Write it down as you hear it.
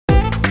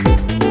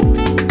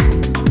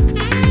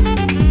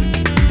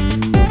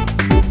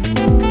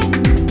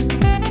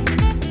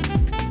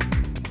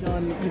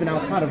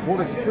lot of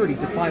border security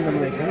to find them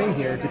when they come in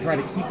here to try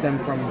to keep them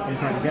from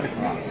trying to get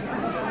across.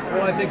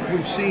 Well, I think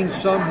we've seen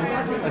some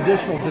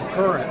additional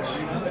deterrence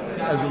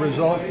as a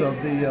result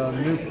of the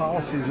new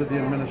policies of the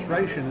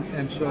administration,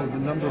 and so the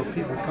number of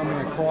people coming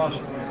across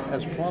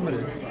has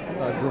plummeted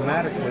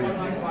dramatically.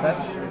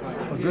 That's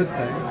a good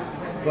thing.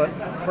 But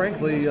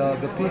frankly,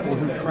 the people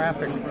who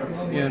traffic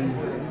in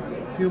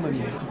human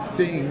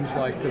beings,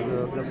 like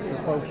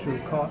the folks who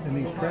are caught in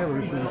these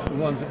trailers, the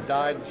ones that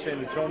died in San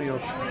Antonio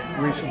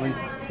recently,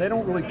 they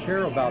don't really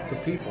care about the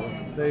people.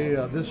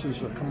 This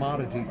is a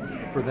commodity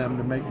for them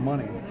to make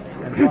money.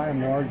 And by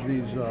and large,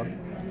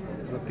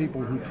 the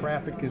people who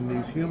traffic in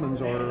these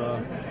humans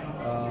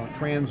are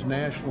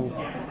transnational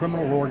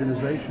criminal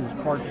organizations,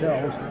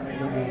 cartels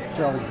that will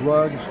sell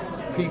drugs,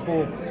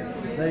 people.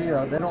 They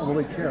don't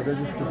really care. They're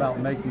just about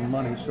making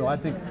money. So I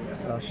think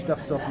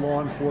stepped up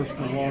law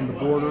enforcement along the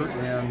border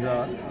and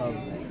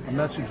a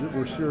message that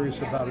we're serious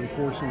about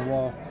enforcing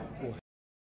law